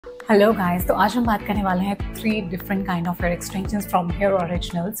Hello guys, तो आज हम बात करने वाले हैं 3 different kind of hair extensions from here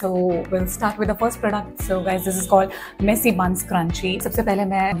original. So will start with the first product. So guys, this is called Messi बन स्क्रंची। सबसे पहले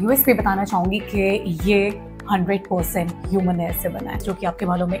मैं यूएसपी बताना चाहूँगी कि ये 100% ह्यूमन हेयर से बना है, जो कि आपके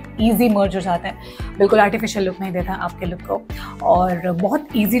बालों में इजी मर्ज हो जाता है, बिल्कुल आर्टिफिशियल लुक नहीं देता आपके लुक को, और बहुत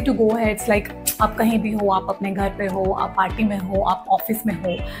इजी टू गो है। इट्स लाइक आप कहीं भी हो, आप अपने घर पे हो, आप पार्टी में हो, आप ऑफिस में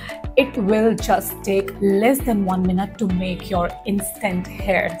हो, it will just take less than 1 minute to make your instant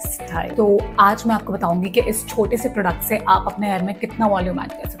hair style। तो आज मैं आपको बताऊंगी कि इस छोटे से प्रोडक्ट से आप अपने हेयर में कितना वॉल्यूम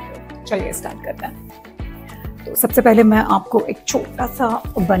ऐड कर सकते हो। चलिए स्टार्ट करते हैं। तो सबसे पहले मैं आपको एक छोटा सा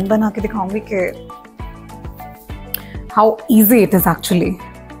बन बना के दिखाऊंगी कि how easy it is actually.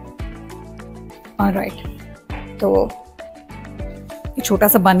 Alright, तो ये छोटा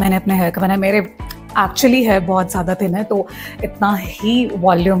सा बन मैंने अपने हेयर का बनाया। मेरे एक्चुअली है बहुत ज़्यादा थिन है, तो इतना ही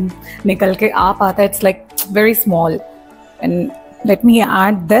वॉल्यूम निकल के आ पाता है। It's like very small. And let me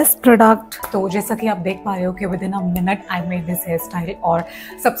add this product. तो जैसा कि आप देख पा रहे हो कि with in a minute I made this hair style. और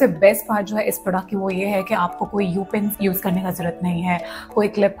सबसे बेस्ट पार्ट जो है इस प्रोडक्ट की वो ये है कि आपको कोई यू पिन यूज़ करने का ज़रूरत नहीं है, कोई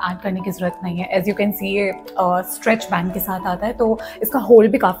क्लिप ऐड करने की ज़रूरत नहीं है। एज यू कैन सी ये स्ट्रेच बैंड के साथ आता है, तो इसका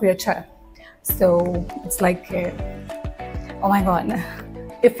होल्ड भी काफ़ी अच्छा है। So it's like oh my god,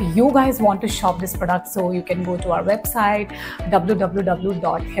 if you guys want to shop this product, so you can go to our website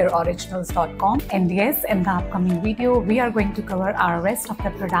www.hairoriginals.com, and yes, in the upcoming video we are going to cover our rest of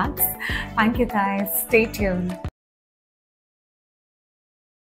the products. Thank you guys, stay tuned.